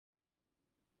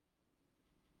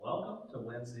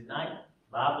Wednesday night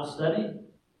Bible study.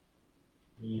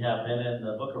 We have been in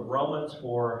the book of Romans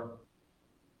for,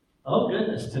 oh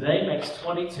goodness, today makes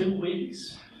 22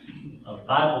 weeks of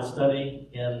Bible study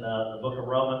in the book of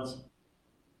Romans.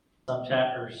 Some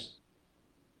chapters,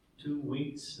 2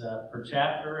 weeks per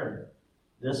chapter, and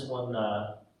this one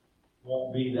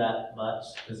won't be that much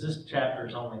because this chapter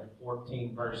is only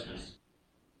 14 verses.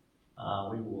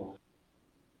 We will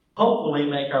hopefully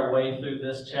make our way through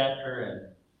this chapter and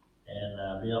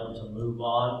be able to move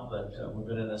on. But we've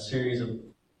been in a series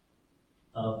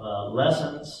of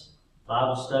lessons,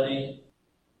 Bible study,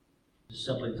 just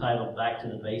simply titled Back to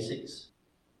the Basics.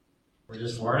 We're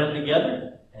just learning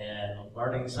together and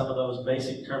learning some of those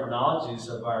basic terminologies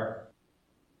of our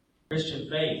Christian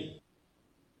faith.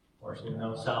 Of course, we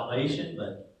know salvation,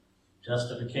 but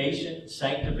justification,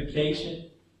 sanctification,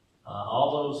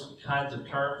 all those kinds of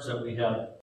terms that we have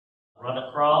run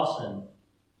across. And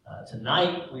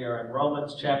tonight we are in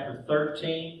Romans chapter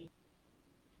 13.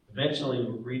 Eventually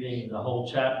we're reading the whole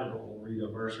chapter, but we'll read a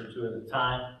verse or two at a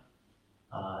time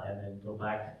and then go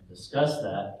back and discuss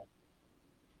that.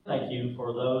 Thank you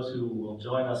for those who will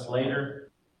join us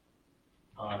later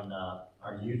on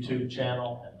our YouTube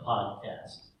channel and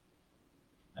podcast.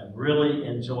 I really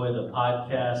enjoy the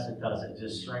podcast because it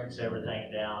just shrinks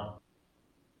everything down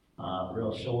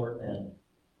real short, and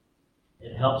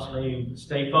it helps me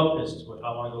stay focused if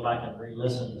I want to go back and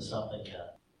re-listen to something.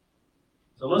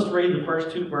 So let's read the first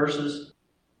two verses.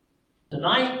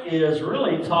 Tonight is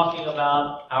really talking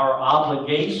about our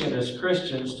obligation as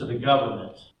Christians to the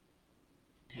government.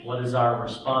 What is our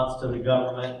response to the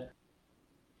government?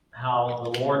 How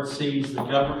the Lord sees the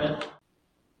government?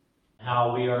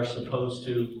 How we are supposed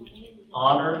to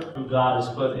honor who God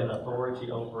has put in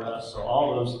authority over us. So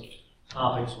all those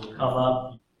topics will come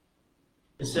up.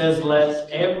 It says, let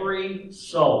every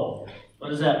soul. What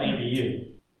does that mean to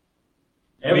you?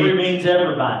 Every means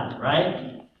everybody,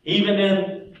 right? Even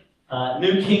in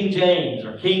New King James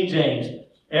or King James,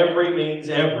 every means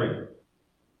every.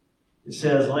 It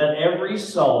says, let every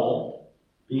soul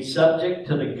be subject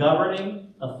to the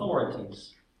governing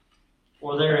authorities.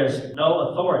 For there is no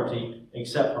authority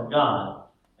except from God,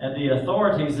 and the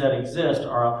authorities that exist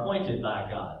are appointed by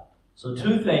God. So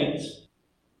two things.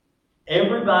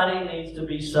 Everybody needs to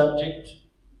be subject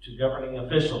to governing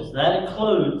officials. That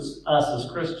includes us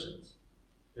as Christians.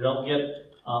 We don't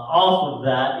get off of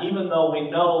that, even though we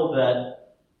know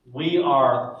that we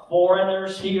are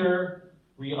foreigners here,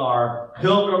 we are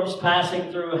pilgrims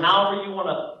passing through. However you want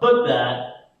to put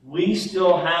that, we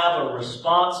still have a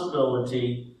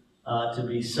responsibility to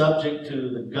be subject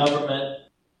to the government.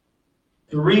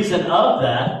 The reason of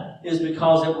that is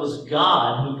because it was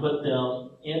God who put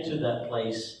them into that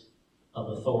place of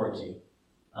authority.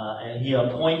 And He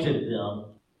appointed them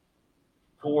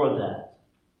for that.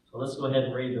 So let's go ahead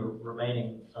and read the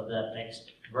remaining of that next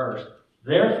verse.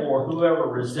 Therefore, whoever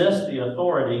resists the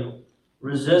authority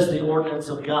resists the ordinance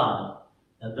of God,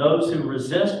 and those who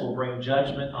resist will bring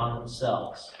judgment on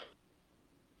themselves.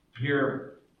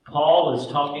 Here, Paul is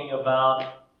talking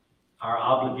about our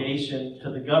obligation to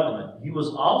the government. He was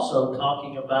also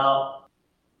talking about,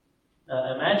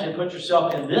 imagine, put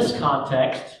yourself in this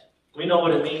context. We know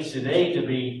what it means today to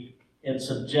be in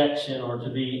subjection or to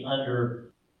be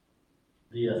under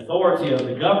the authority of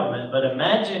the government. But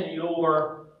imagine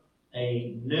you're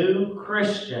a new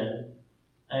Christian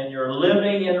and you're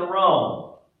living in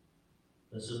Rome.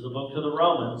 This is the book to the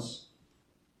Romans.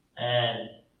 And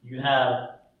you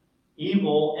have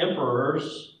evil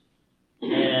emperors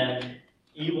and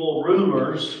evil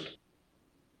rulers.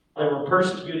 They were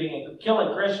persecuting and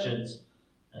killing Christians.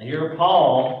 And here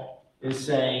Paul is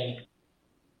saying,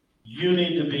 you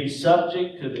need to be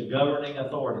subject to the governing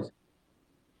authorities.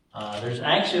 There's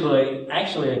actually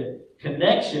a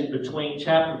connection between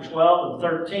chapter 12 and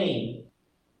 13.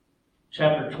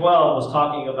 Chapter 12 was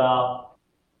talking about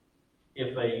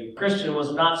if a Christian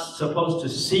was not supposed to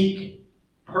seek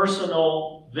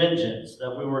personal vengeance,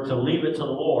 that we were to leave it to the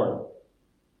Lord.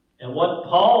 And what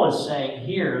Paul is saying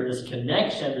here, this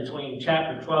connection between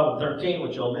chapter 12 and 13,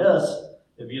 which you'll miss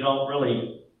if you don't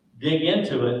really dig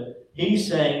into it, he's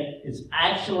saying it's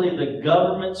actually the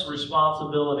government's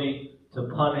responsibility to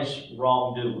punish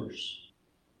wrongdoers.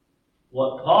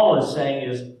 What Paul is saying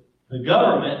is the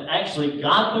government, actually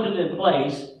God put it in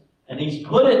place, and He's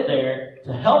put it there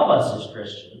to help us as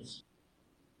Christians,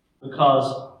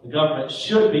 because the government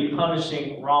should be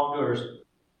punishing wrongdoers.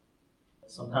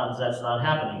 Sometimes that's not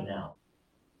happening now.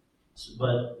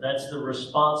 But that's the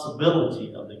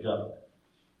responsibility of the government.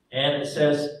 And it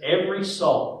says every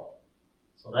soul.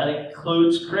 So that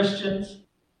includes Christians,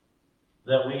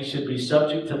 that we should be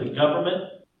subject to the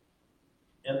government.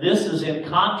 And this is in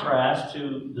contrast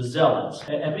to the zealots.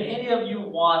 Have any of you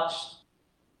watched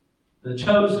The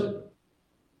Chosen?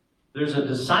 There's a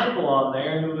disciple on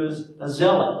there who is a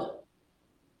zealot.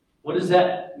 What does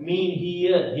that mean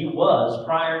he was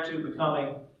prior to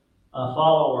becoming a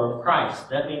follower of Christ?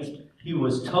 That means he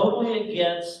was totally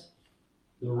against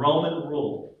the Roman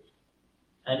rule.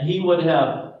 And he would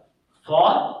have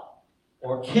fought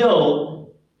or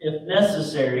killed, if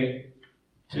necessary,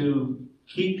 to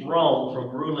keep Rome from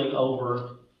ruling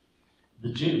over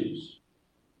the Jews.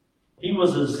 He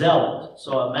was a zealot.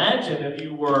 So imagine if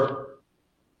you were,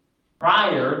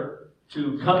 prior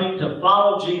to coming to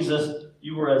follow Jesus,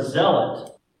 you were a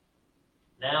zealot.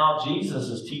 Now Jesus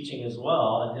is teaching as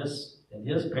well in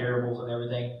his parables and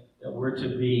everything that we're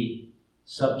to be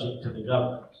subject to the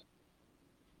government.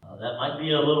 That might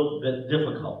be a little bit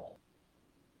difficult.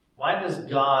 Why does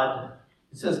God,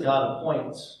 it says God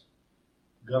appoints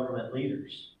government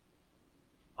leaders.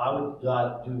 Why would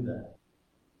God do that?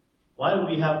 Why do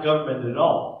we have government at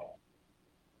all?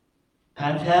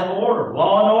 Have to have order,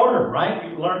 law and order, right?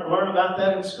 You learn about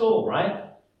that in school, right?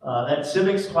 That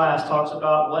civics class talks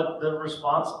about what the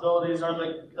responsibilities of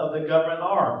the government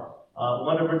are.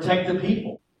 One, to protect the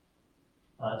people,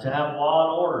 to have law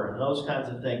and order, and those kinds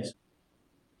of things.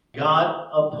 God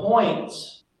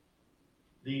appoints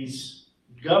these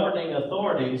governing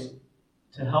authorities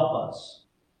to help us.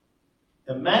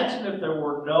 Imagine if there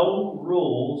were no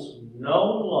rules, no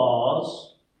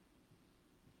laws,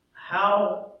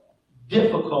 how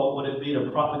difficult would it be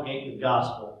to propagate the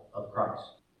gospel of Christ?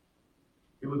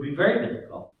 It would be very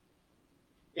difficult.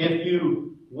 If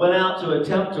you went out to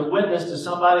attempt to witness to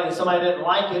somebody and somebody didn't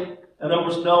like it, and there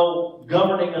was no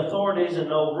governing authorities and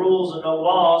no rules and no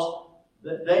laws,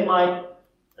 they might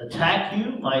attack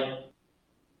you, might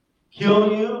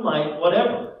kill you, might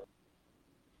whatever.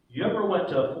 You ever went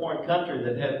to a foreign country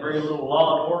that had very little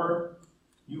law and order?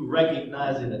 You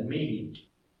recognize it immediately.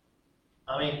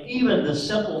 I mean, even the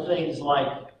simple things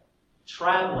like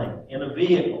traveling in a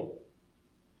vehicle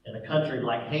in a country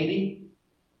like Haiti,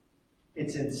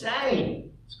 it's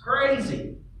insane. It's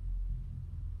crazy.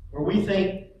 Where we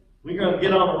think we're going to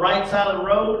get on the right side of the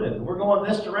road and we're going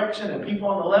this direction and people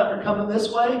on the left are coming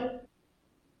this way.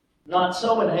 Not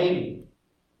so in Haiti.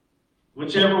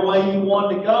 Whichever way you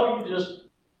wanted to go, you just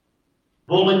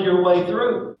bullet your way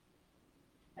through.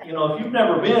 You know, if you've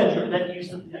never been,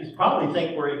 you probably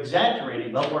think we're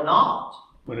exaggerating, but we're not.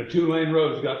 When a 2-lane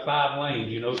road's got 5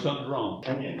 lanes, you know something's wrong.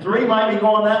 And 3 might be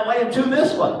going that way and 2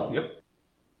 this way. Yep.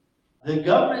 The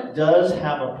government does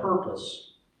have a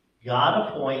purpose. God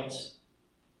appoints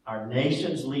our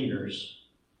nation's leaders,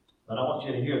 but I want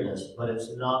you to hear this, but it's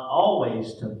not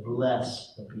always to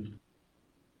bless the people.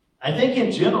 I think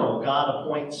in general, God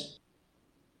appoints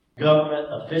government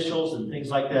officials and things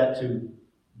like that to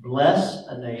bless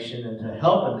a nation and to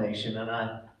help a nation, and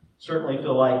I certainly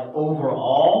feel like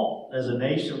overall, as a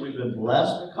nation, we've been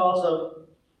blessed because of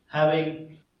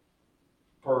having,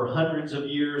 for hundreds of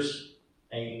years,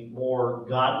 a more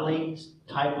godly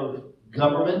type of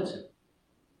government.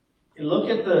 And look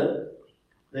at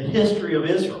the history of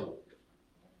Israel.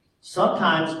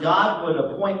 Sometimes God would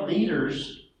appoint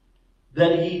leaders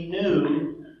that he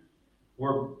knew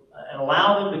were, and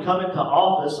allow them to come into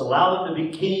office, allow them to be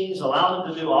kings, allow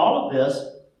them to do all of this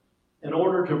in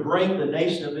order to bring the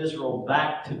nation of Israel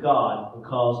back to God,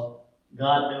 because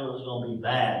God knew it was going to be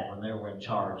bad when they were in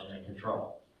charge and in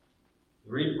control.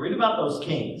 Read about those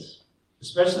kings,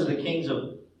 especially the kings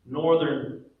of the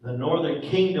northern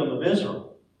kingdom of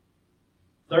Israel.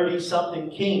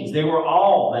 30-something kings. They were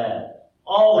all bad,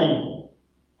 all evil,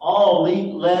 all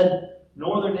led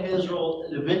northern Israel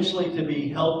eventually to be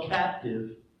held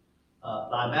captive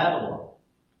by Babylon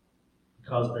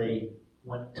because they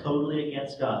went totally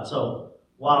against God. So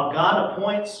while God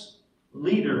appoints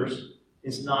leaders,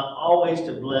 it's not always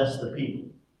to bless the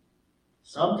people.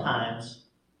 Sometimes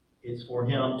it's for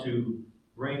him to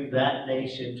bring that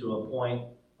nation to a point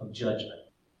of judgment.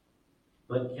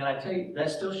 But can I tell you, that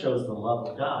still shows the love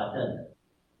of God, doesn't it?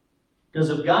 Because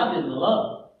if God didn't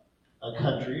love a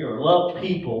country or love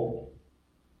people,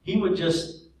 he would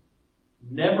just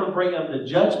never bring them to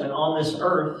judgment on this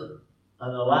earth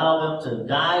and allow them to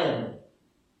die and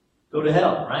go to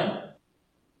hell, right?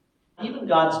 Even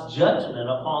God's judgment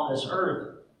upon this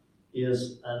earth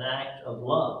is an act of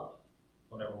love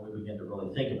whenever we begin to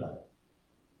really think about it.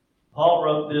 Paul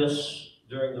wrote this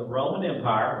during the Roman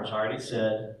Empire, which I already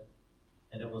said,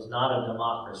 and it was not a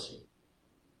democracy.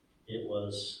 It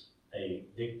was a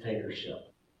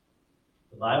dictatorship.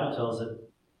 The Bible tells it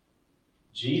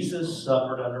Jesus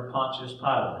suffered under Pontius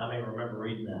Pilate. How many remember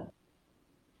reading that?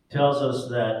 It tells us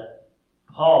that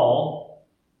Paul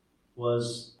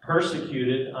was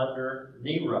persecuted under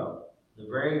Nero, the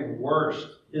very worst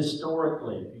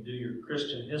historically, if you do your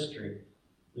Christian history,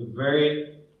 the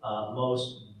very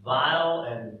most vile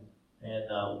and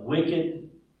wicked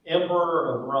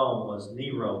emperor of Rome was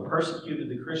Nero, persecuted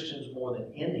the Christians more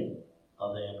than any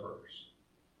of the emperors.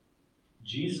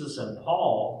 Jesus and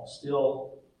Paul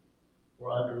still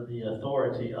were under the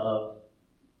authority of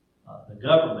the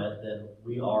government than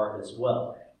we are as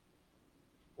well.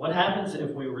 What happens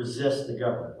if we resist the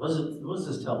government? What does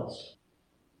this tell us?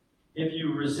 If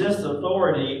you resist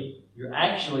authority, you're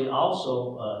actually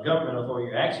also, government authority,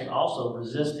 you're actually also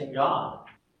resisting God.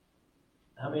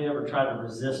 How many ever tried to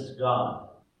resist God?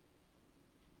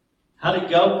 How'd it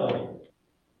go for you?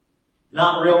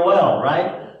 Not real well,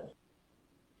 right?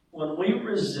 When we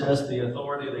resist the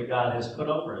authority that God has put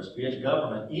over us, be it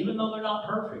government, even though they're not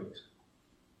perfect,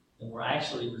 then we're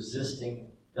actually resisting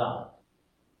God.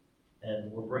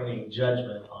 And we're bringing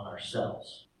judgment on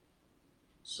ourselves.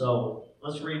 So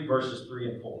let's read verses 3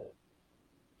 and 4.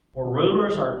 For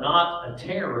rulers are not a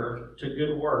terror to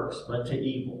good works, but to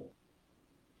evil.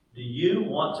 Do you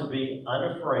want to be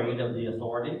unafraid of the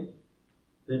authority?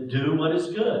 Then do what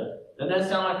is good. Doesn't that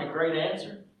sound like a great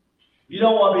answer? You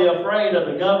don't want to be afraid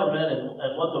of the government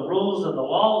and what the rules and the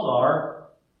laws are,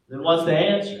 then what's the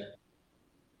answer?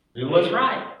 Do what's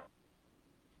right.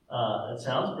 It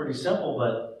sounds pretty simple,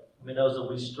 but knows that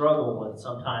we struggle with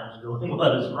sometimes doing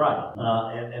what is right.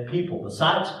 And people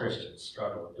besides Christians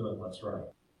struggle with doing what's right.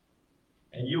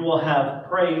 And you will have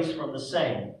praise from the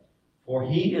same, for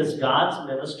he is God's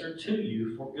minister to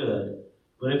you for good.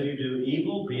 But if you do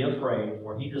evil, be afraid,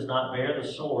 for he does not bear the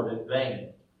sword in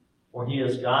vain. For he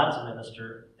is God's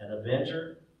minister, an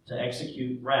avenger, to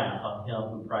execute wrath on him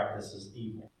who practices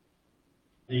evil.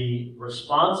 The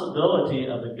responsibility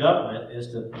of the government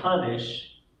is to punish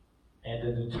and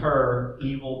to deter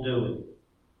evil doing.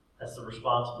 That's the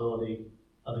responsibility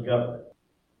of the government.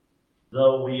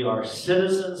 Though we are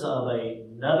citizens of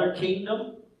another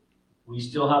kingdom, we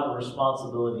still have a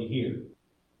responsibility here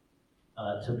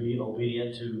to be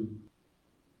obedient to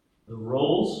the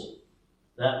rules.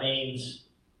 That means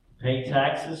pay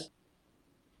taxes.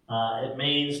 It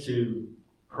means to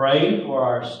pray for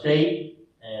our state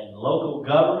and local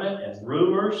government and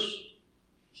rulers.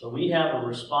 So we have a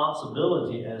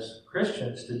responsibility as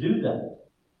Christians to do that.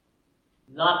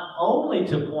 Not only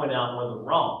to point out where they're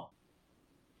wrong,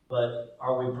 but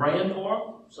are we praying for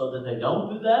them so that they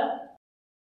don't do that?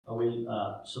 Are we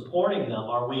supporting them?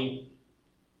 Are we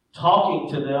talking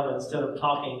to them instead of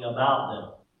talking about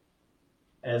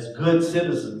them as good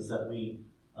citizens that we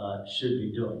should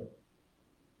be doing?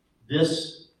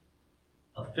 This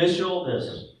official,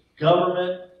 this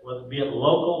government, whether it be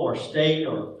local or state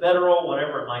or federal,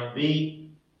 whatever it might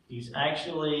be, he's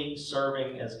actually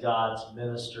serving as God's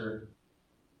minister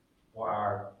for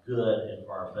our good and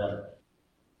for our betterment.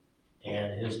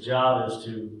 And his job is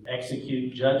to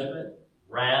execute judgment,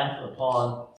 wrath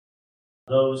upon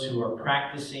those who are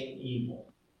practicing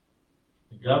evil.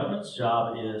 The government's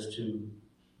job is to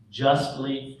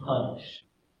justly punish.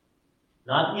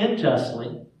 Not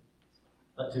unjustly,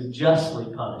 but to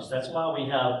justly punish. That's why we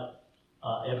have,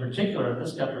 in particular in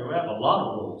this country, we have a lot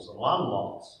of rules, a lot of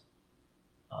laws.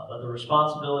 But the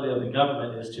responsibility of the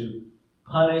government is to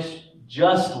punish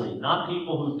justly, not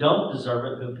people who don't deserve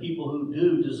it, but people who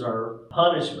do deserve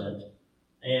punishment,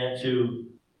 and to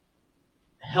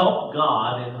help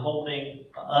God in holding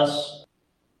us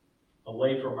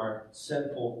away from our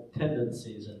sinful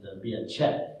tendencies and to be a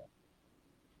check.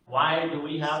 Why do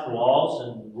we have laws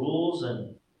and rules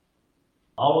and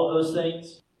all of those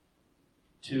things?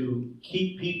 To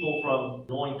keep people from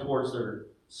going towards their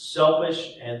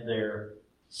selfish and their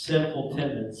sinful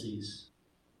tendencies.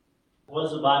 What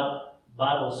does the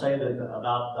Bible say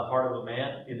about the heart of a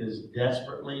man? It is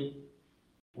desperately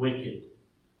wicked.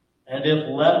 And if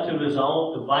left to his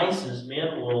own devices,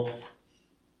 men will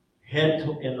head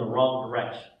in the wrong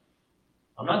direction.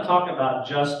 I'm not talking about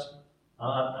just,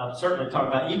 I'm certainly talking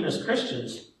about even as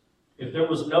Christians, if there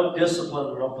was no discipline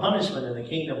or no punishment in the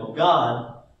kingdom of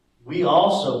God, we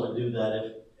also would do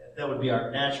that if that would be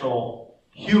our natural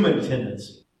human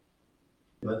tendency.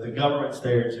 But the government's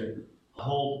there to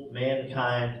hold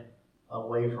mankind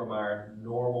away from our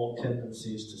normal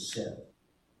tendencies to sin.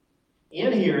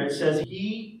 In here it says,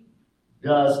 he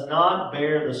does not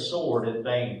bear the sword in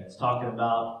vain. It's talking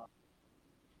about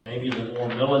maybe the more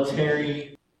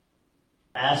military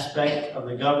aspect of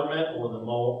the government, or the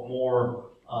more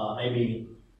maybe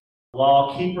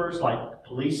law keepers like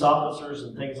police officers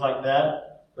and things like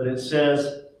that. But it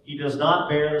says he does not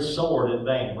bear the sword in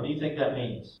vain. What do you think that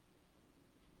means?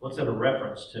 What's it a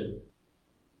reference to?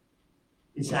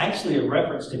 It's actually a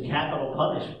reference to capital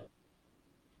punishment.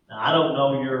 Now, I don't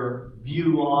know your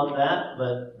view on that,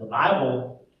 but the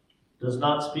Bible does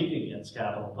not speak against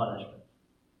capital punishment.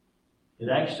 It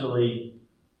actually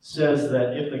says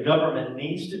that if the government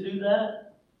needs to do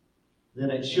that,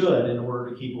 then it should in order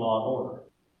to keep law and order.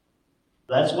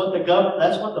 That's what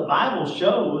the Bible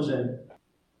shows, and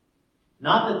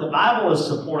not that the Bible is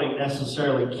supporting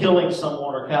necessarily killing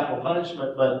someone or capital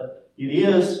punishment, but it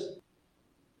is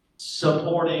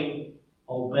supporting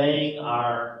obeying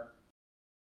our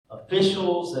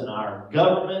officials and our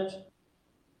government.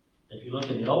 If you look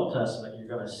in the Old Testament, you're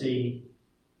going to see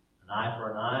an eye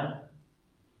for an eye,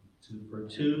 tooth for a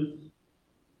tooth,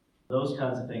 those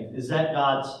kinds of things. Is that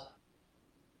God's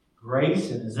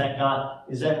grace, and is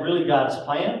that really God's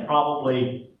plan?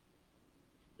 Probably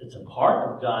it's a part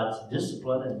of God's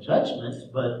discipline and judgment,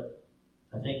 but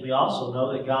I think we also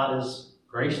know that God is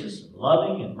gracious and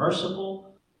loving and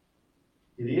merciful.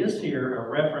 It is here a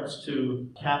reference to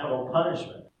capital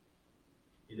punishment.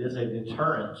 It is a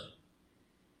deterrent,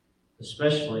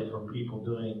 especially from people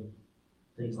doing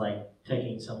things like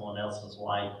taking someone else's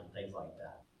life and things like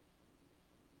that.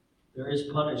 There is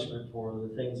punishment for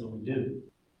the things that we do.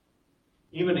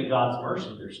 Even in God's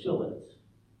mercy, there still is.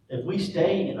 If we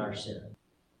stay in our sin,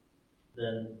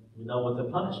 then we know what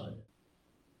the punishment is.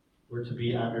 We're to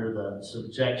be under the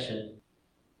subjection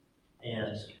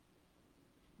and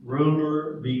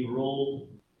be ruled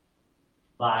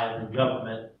by the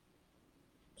government.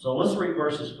 So let's read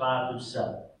verses 5 through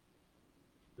 7.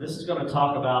 This is going to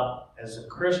talk about, as a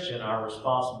Christian, our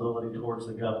responsibility towards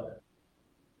the government.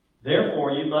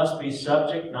 Therefore, you must be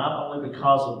subject not only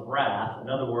because of wrath. In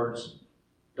other words,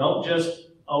 don't just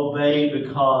obey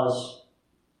because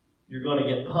you're going to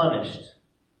get punished,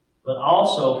 but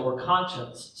also for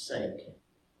conscience sake.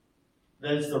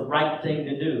 That it's the right thing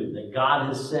to do, that God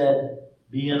has said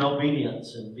be in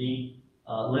obedience and be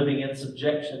living in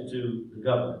subjection to the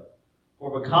government.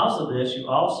 For because of this, you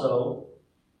also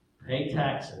pay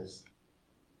taxes,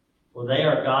 for they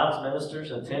are God's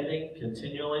ministers attending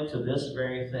continually to this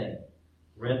very thing.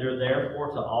 Render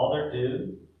therefore to all their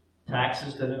due,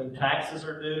 taxes to whom taxes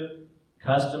are due,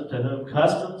 custom to whom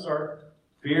customs are,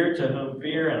 fear to whom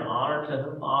fear, and honor to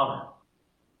whom honor.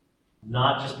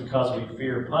 Not just because we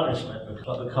fear punishment,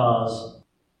 but because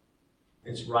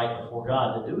it's right before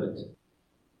God to do it.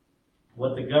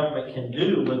 What the government can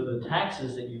do with the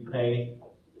taxes that you pay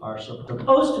are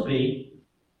supposed to be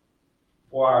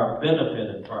for our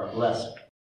benefit and for our blessing.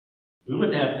 We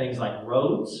wouldn't have things like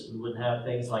roads. We wouldn't have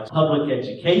things like public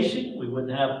education. We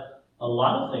wouldn't have a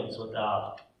lot of things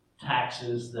without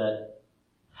taxes that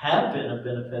have been a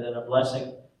benefit and a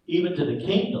blessing, even to the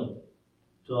kingdom,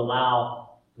 to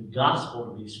allow the gospel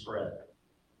to be spread.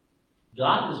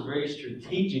 God is very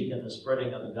strategic in the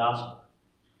spreading of the gospel.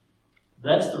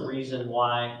 That's the reason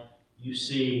why you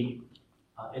see,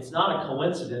 it's not a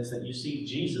coincidence that you see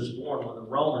Jesus born when the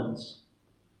Romans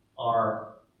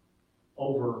are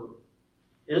over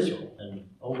Israel and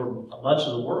over much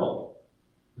of the world.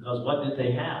 Because what did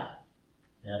they have?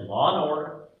 They had law and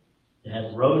order. They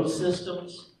had road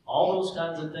systems. All those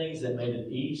kinds of things that made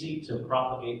it easy to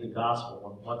propagate the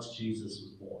gospel once Jesus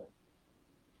was born.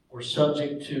 We're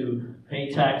subject to pay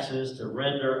taxes, to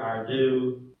render our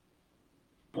due,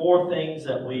 for things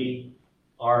that we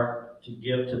are to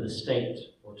give to the state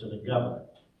or to the government.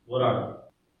 What are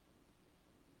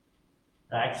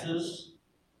they? Taxes,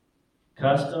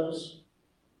 customs,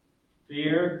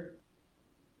 fear,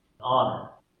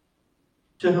 honor.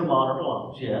 To whom honor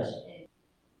belongs, yes.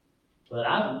 But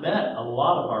I've met a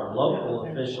lot of our local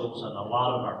officials and a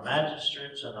lot of our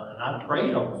magistrates, and I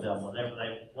prayed over them whenever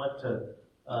they went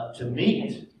to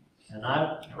meet. And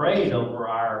I've prayed over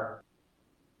our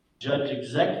judge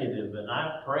executive, and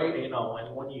I've prayed, and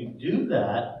when you do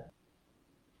that,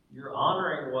 you're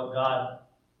honoring what God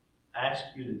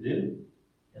asked you to do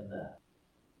in that.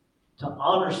 To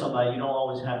honor somebody, you don't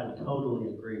always have to totally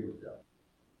agree with them.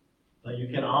 But you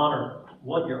can honor.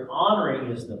 What you're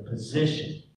honoring is the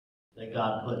position that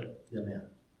God put them in.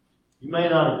 You may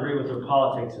not agree with their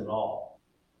politics at all.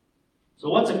 So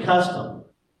what's a custom?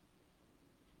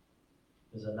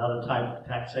 Is another type of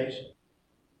taxation.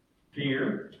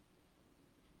 Fear.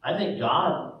 I think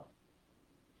God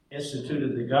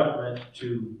instituted the government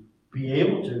to be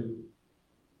able to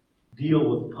deal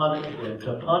with punishment,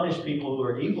 to punish people who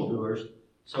are evildoers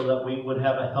so that we would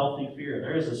have a healthy fear.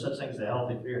 There is such thing as a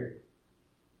healthy fear.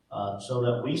 So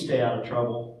that we stay out of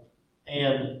trouble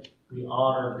and we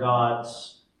honor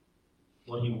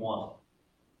what He wants.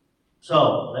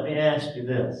 So, let me ask you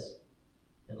this.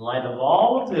 In light of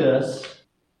all of this,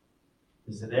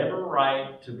 is it ever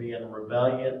right to be in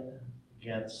rebellion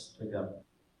against the government?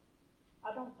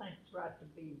 I don't think it's right to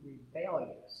be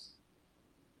rebellious.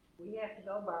 We have to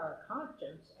go by our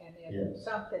conscience, and if Yes.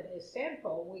 something is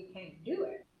sinful, we can't do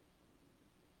it.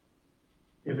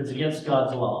 If it's against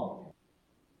God's law,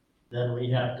 then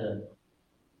we have to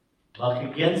buck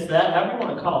against that, however you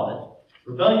want to call it.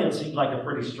 Rebellion seems like a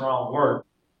pretty strong word.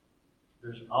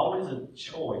 There's always a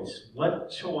choice. What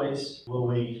choice will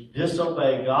we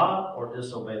disobey God or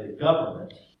disobey the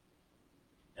government?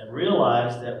 And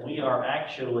realize that we are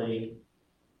actually,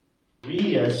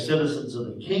 we as citizens of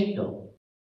the kingdom,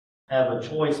 have a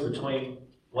choice between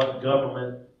what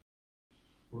government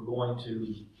we're going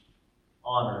to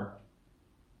honor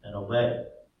and obey.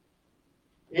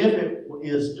 If it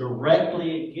is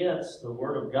directly against the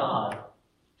Word of God,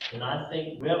 then I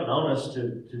think we have an onus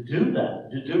to do that,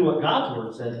 to do what God's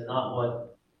Word says and not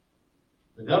what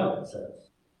the government says.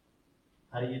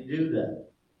 How do you do that?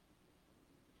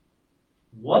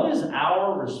 What is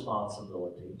our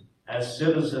responsibility as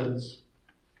citizens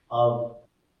of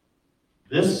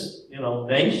this,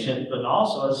 nation, but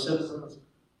also as citizens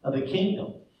of the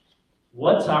kingdom?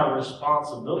 What's our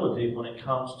responsibility when it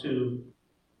comes to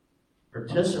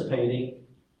participating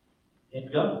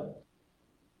in government?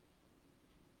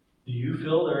 Do you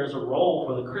feel there is a role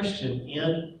for the Christian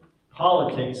in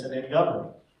politics and in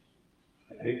government?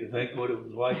 I hate to think what it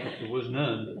was like if there was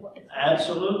none.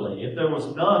 Absolutely. If there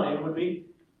was none, it would be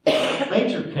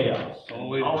major chaos. The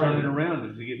only way to turn it around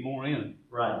is to get more in.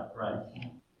 Right.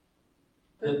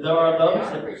 There are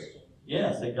those that, Christian.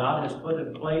 yes, that God has put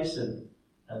in place, and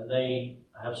they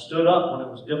have stood up when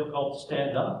it was difficult to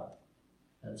stand up.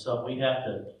 And so we have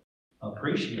to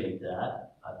appreciate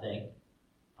that, I think.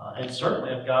 And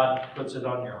certainly if God puts it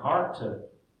on your heart to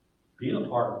be a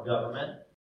part of government,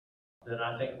 then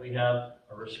I think we have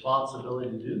a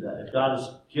responsibility to do that. If God has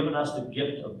given us the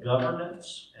gift of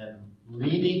governance and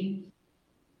leading,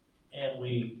 and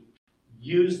we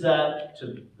use that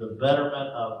to the betterment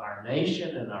of our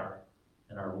nation and our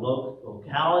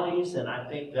localities, and I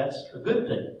think that's a good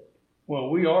thing. Well,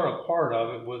 we are a part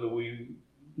of it, whether we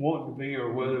want to be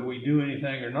or whether we do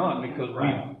anything or not, because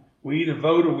Right. we either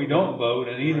vote or we don't vote,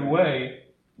 and either way,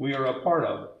 we are a part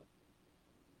of it.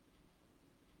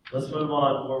 Let's move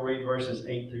on. We'll read verses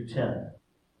 8 through 10.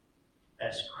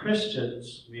 As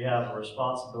Christians, we have a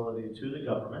responsibility to the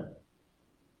government.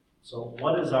 So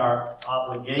what is our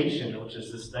obligation, which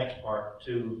is this next part,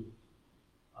 to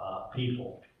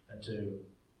people and to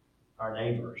our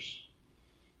neighbors?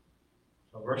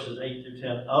 So verses 8 through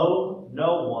 10. Owe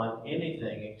no one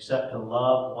anything except to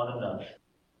love one another.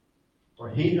 For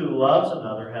he who loves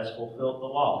another has fulfilled the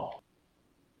law.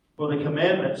 For the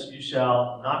commandments, you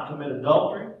shall not commit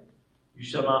adultery, you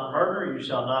shall not murder, you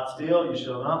shall not steal, you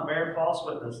shall not bear false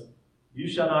witness, you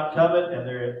shall not covet,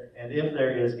 and if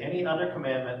there is any other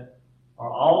commandment,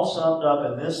 are all summed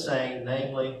up in this saying,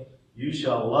 namely, you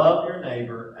shall love your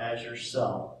neighbor as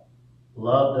yourself.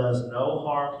 Love does no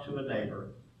harm to a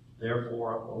neighbor,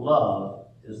 therefore love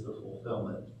is the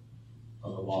fulfillment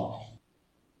of the law.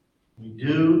 We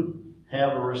do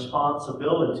have a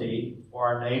responsibility for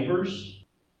our neighbors,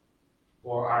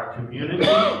 for our community,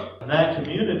 and that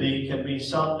community can be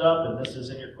summed up, and this is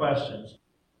in your questions,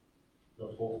 the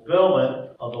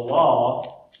fulfillment of the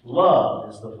law. Love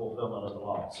is the fulfillment of the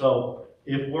law. So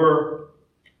if we're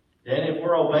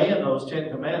obeying those 10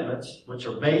 commandments, which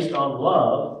are based on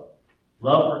love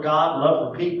for God,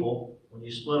 love for people, when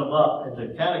you split them up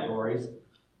into categories,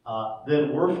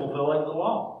 then we're fulfilling the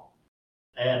law.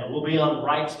 And we'll be on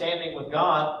right standing with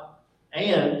God,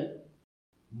 and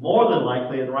more than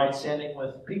likely in right standing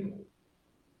with people.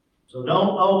 So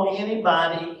don't owe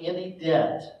anybody any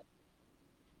debt.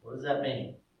 What does that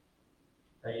mean?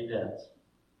 Pay your debts.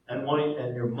 And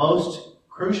your most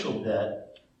crucial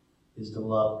debt is to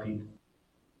love people.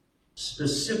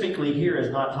 Specifically here is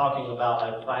not talking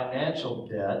about a financial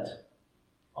debt,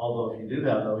 although if you do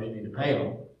have those, you need to pay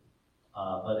them.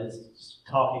 But it's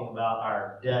talking about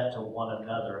our debt to one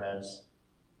another as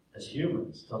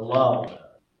humans, to love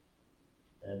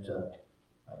and to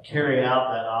carry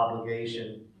out that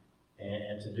obligation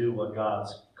and to do what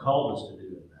God's called us to do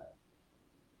in that.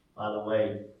 By the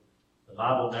way, the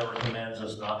Bible never commands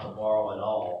us not to borrow at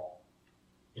all.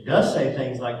 It does say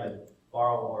things like the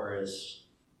borrower is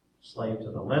slave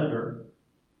to the lender,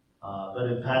 but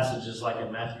in passages like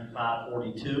in Matthew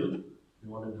 5:42, if you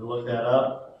wanted to look that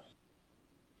up,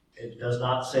 it does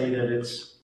not say that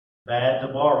it's bad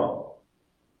to borrow.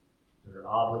 There are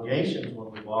obligations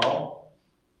when we borrow.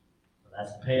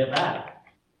 That's to pay it back.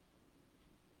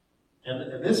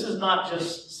 And this is not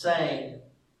just saying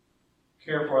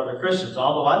care for other Christians,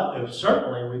 although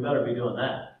certainly we better be doing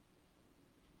that.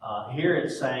 Here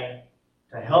it's saying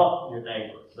to help your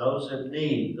neighbor, those in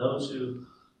need, those who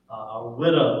are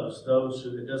widows, those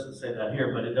who, it doesn't say that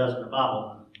here, but it does in the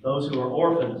Bible, those who are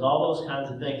orphans, all those kinds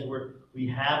of things where we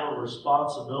have a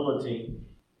responsibility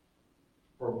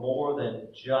for more than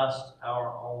just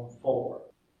our own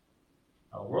folk.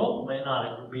 The world may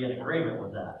not be in agreement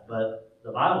with that, but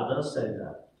the Bible does say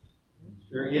that.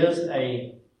 There is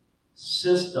a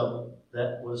system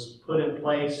that was put in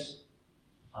place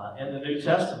in the New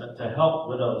Testament to help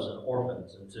widows and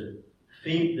orphans and to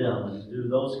feed them and do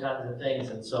those kinds of things.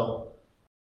 And so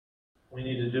we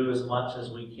need to do as much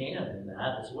as we can in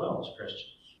that as well as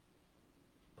Christians.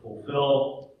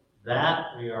 Fulfill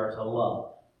that, we are to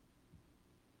love.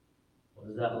 What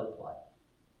does that look like?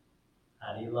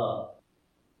 How do you love?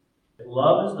 If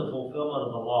love is the fulfillment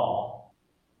of the law,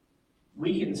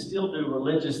 we can still do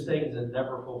religious things and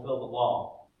never fulfill the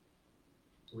law.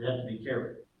 So we have to be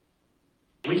careful.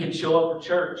 We can show up for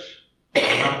church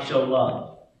and not show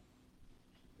love.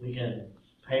 We can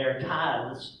pay our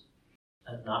tithes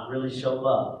and not really show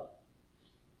love.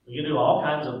 We can do all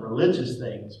kinds of religious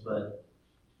things, but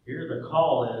here the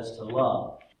call is to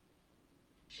love.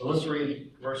 So let's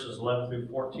read verses 11 through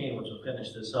 14, which will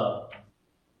finish this up.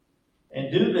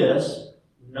 And do this,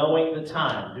 knowing the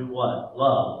time. Do what?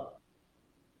 Love.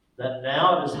 That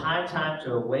now it is high time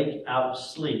to awake out of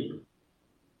sleep.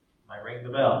 Might ring the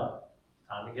bell.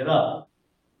 Time to get up.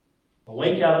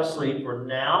 Awake out of sleep, for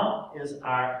now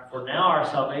our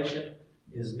salvation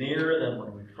is nearer than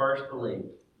when we first believed.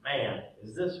 Man,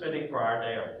 is this fitting for our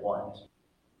day or what?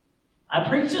 I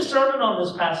preached a sermon on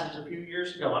this passage a few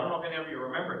years ago. I don't know if any of you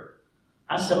remember it.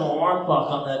 I set an alarm clock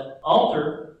on that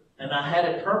altar, and I had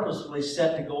it purposefully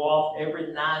set to go off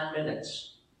every 9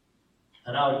 minutes.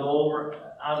 And I would go over,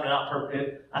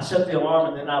 I set the alarm,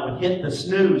 and then I would hit the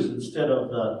snooze instead of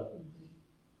the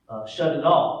shut it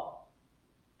off.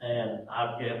 And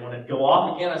when it'd go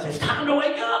off again, I'd say, it's time to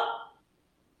wake up.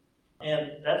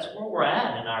 And that's where we're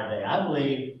at in our day. I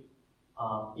believe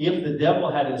if the devil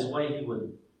had his way, he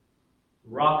would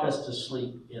rock us to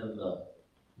sleep in the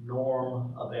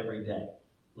norm of everyday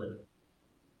living,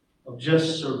 of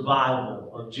just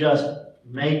survival, of just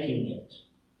making it.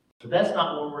 But that's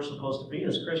not where we're supposed to be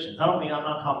as Christians. I'm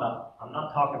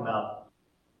not talking about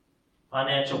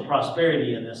financial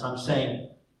prosperity in this. I'm saying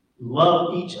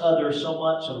love each other so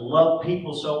much and love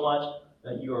people so much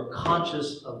that you are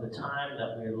conscious of the time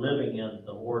that we're living in.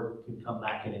 The Lord can come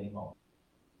back at any moment.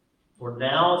 For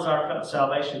now is our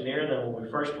salvation nearer than when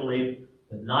we first believed.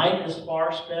 The night is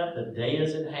far spent, the day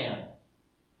is at hand.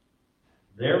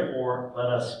 Therefore, let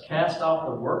us cast off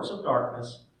the works of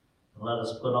darkness and let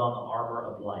us put on the armor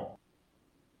of light.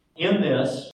 In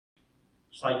this,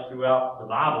 it's like throughout the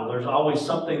Bible, there's always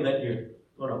something that you're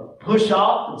going to push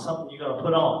off and something you're going to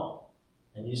put on.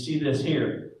 And you see this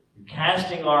here. You're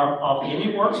casting off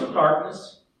any works of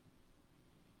darkness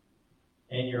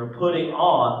and you're putting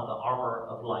on the armor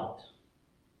of light.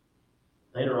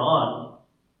 Later on,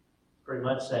 pretty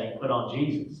much saying, put on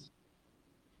Jesus.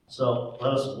 So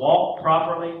let us walk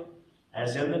properly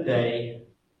as in the day.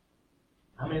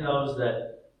 How many knows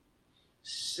that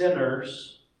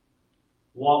sinners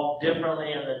walk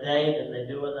differently in the day than they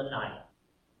do in the night?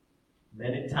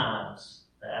 Many times,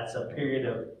 that's a period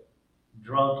of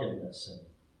drunkenness and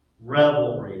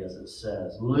revelry, as it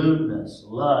says, lewdness,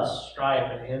 lust,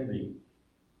 strife, and envy.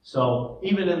 So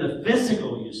even in the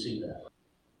physical, you see that.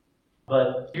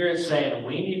 But here it's saying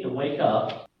we need to wake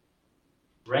up,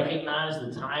 recognize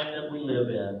the time that we live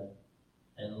in,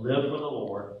 and live for the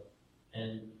Lord,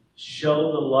 and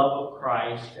show the love of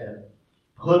Christ, and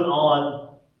put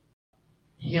on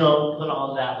Him, put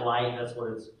on that light. That's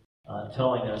what it's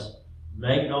telling us.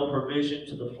 Make no provision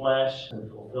to the flesh and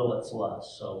fulfill its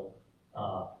lust. So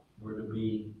we're to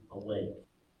be awake.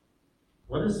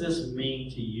 What does this mean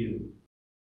to you?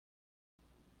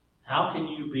 How can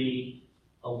you be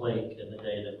awake in the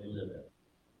day that we live in?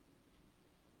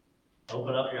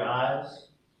 Open up your eyes.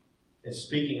 It's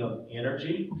speaking of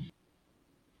energy,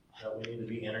 that we need to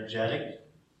be energetic,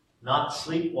 not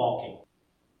sleepwalking.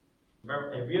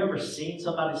 Remember, have you ever seen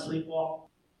somebody sleepwalk?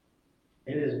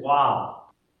 It is wild.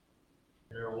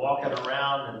 They're walking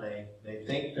around and they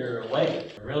think they're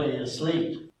awake. They're really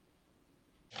asleep.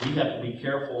 We have to be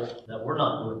careful that we're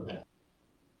not doing that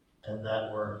and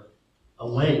that we're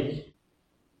awake.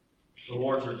 The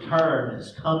Lord's return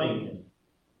is coming. And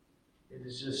it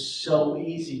is just so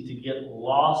easy to get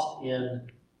lost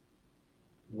in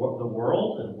the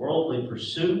world and worldly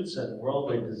pursuits and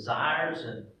worldly desires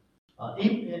and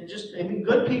even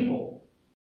good people.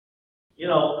 You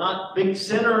know, not big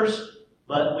sinners,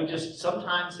 but we just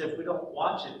sometimes, if we don't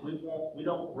watch it, we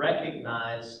don't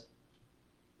recognize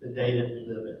the day that we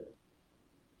live in.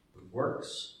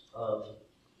 works of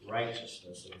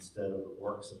righteousness instead of the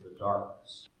works of the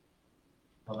darkness.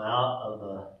 Come out of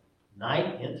the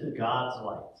night into God's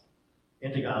light.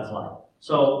 Into God's light.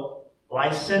 So,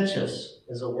 licentious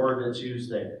is a word that's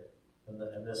used there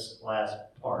in this last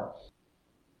part.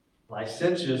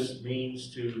 Licentious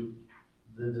means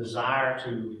the desire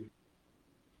to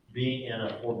be in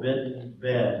a forbidden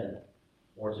bed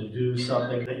or to do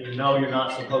something that you know you're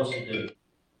not supposed to do.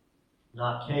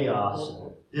 Not chaos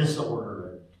and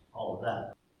disorder and all of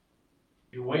that.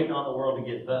 You're waiting on the world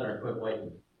to get better, quit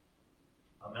waiting.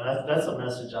 I mean, that's a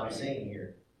message I'm seeing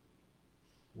here.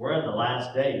 We're in the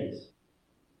last days.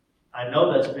 I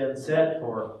know that's been said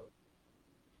for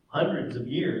hundreds of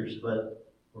years, but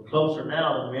we're closer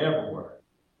now than we ever were.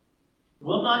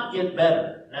 We'll not get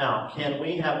better. Now, can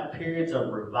we have periods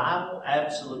of revival?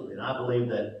 Absolutely. And I believe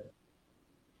that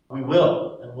we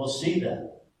will, and we'll see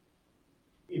that.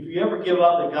 If you ever give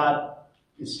up that God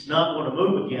is not going to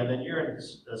move again, then you're in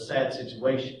a sad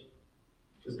situation.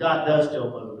 Because God does still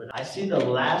move. And I see the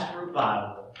last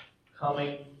revival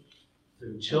coming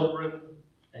through children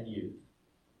and youth.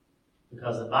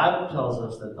 Because the Bible tells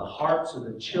us that the hearts of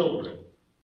the children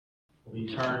will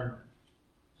be turned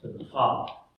to the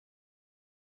Father.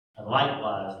 And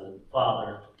likewise, the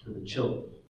Father to the children.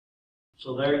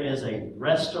 So there is a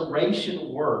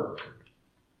restoration work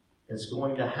that's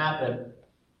going to happen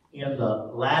in the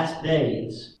last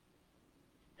days.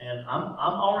 And I'm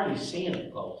already seeing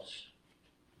it, folks.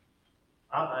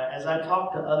 As I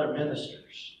talk to other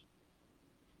ministers,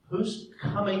 who's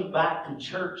coming back to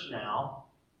church now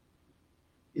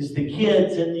is the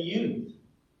kids and the youth.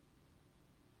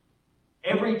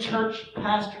 Every church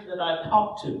pastor that I've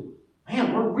talked to,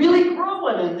 man, we're really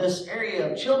growing in this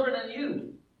area of children and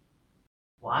youth.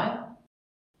 Why?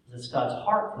 Because it's God's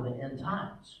heart for the end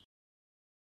times.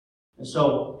 And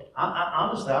so,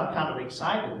 honestly, I'm kind of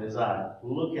excited as I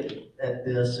look at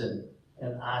this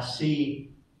and I see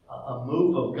a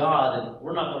move of God, and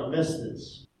we're not going to miss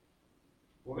this.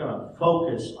 We're going to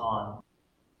focus on,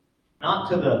 not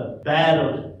to the bad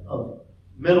of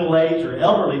middle-aged or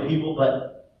elderly people,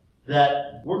 but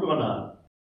that we're going to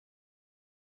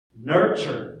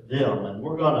nurture them, and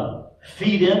we're going to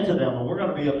feed into them, and we're going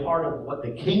to be a part of what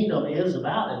the kingdom is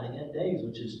about in the end days,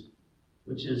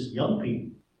 which is young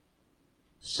people,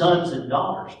 sons and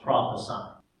daughters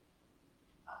prophesying.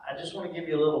 I just want to give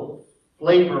you a little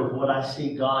flavor of what I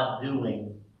see God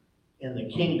doing in the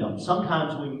kingdom.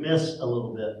 Sometimes we miss a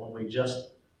little bit when we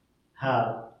just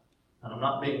have, and I'm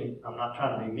not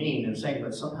trying to be mean and saying,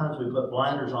 but sometimes we put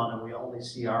blinders on and we only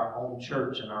see our own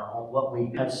church and our own what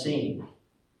we have seen.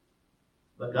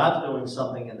 But God's doing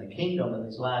something in the kingdom in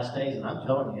these last days, and I'm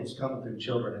telling you, it's coming through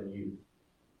children and youth.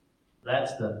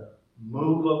 That's the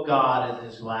move of God in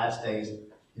these last days,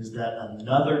 is that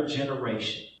another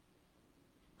generation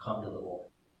come to the Lord.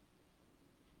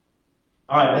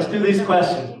 All right, let's do these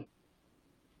questions.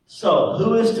 So,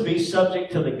 who is to be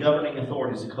subject to the governing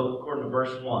authorities according to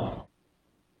verse 1?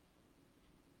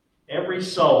 Every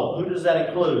soul. Who does that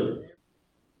include?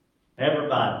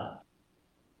 Everybody.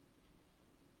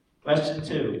 Question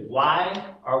 2.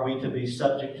 Why are we to be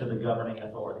subject to the governing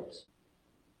authorities?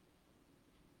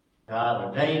 God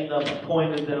ordained them,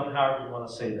 appointed them, however you want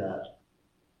to say that.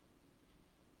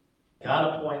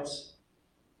 God appoints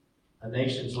a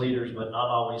nation's leaders, but not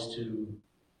always to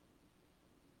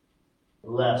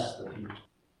bless the people.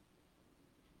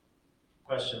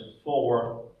 Question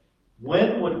 4.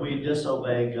 When would we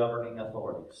disobey governing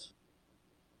authorities?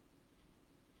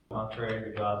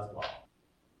 Contrary to God's law.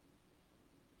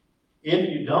 If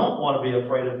you don't want to be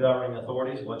afraid of governing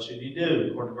authorities, what should you do?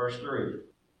 According to verse 3.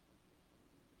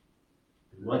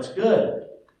 Do what's good.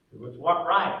 Do what's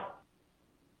right.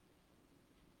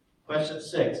 Question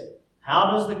 6.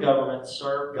 How does the government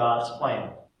serve God's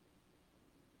plan?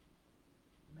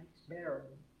 Makes a better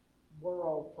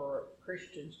world for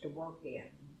Christians to work in.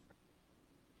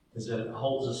 Is that it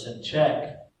holds us in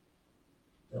check.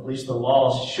 At least the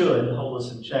laws should hold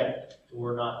us in check.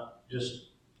 We're not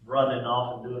just running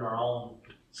off and doing our own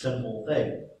sinful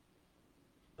thing.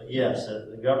 But yes,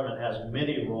 the government has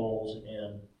many roles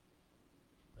in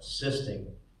assisting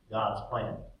God's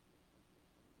plan.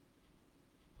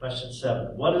 Question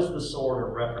 7. What is the sword a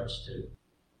reference to?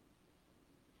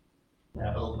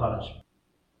 Capital punishment.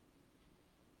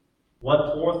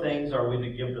 What 4 things are we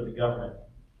to give to the government?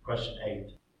 Question 8.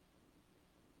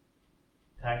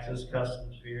 Taxes,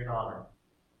 customs, fear, and honor.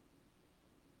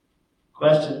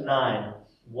 Question 9.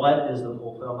 What is the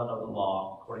fulfillment of the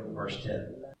law, according to verse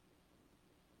 10?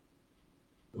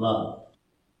 Love.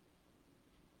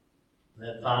 And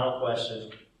then final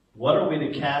question. What are we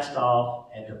to cast off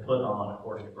and to put on,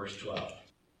 according to verse 12?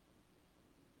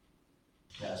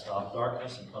 Cast off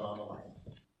darkness and put on the light.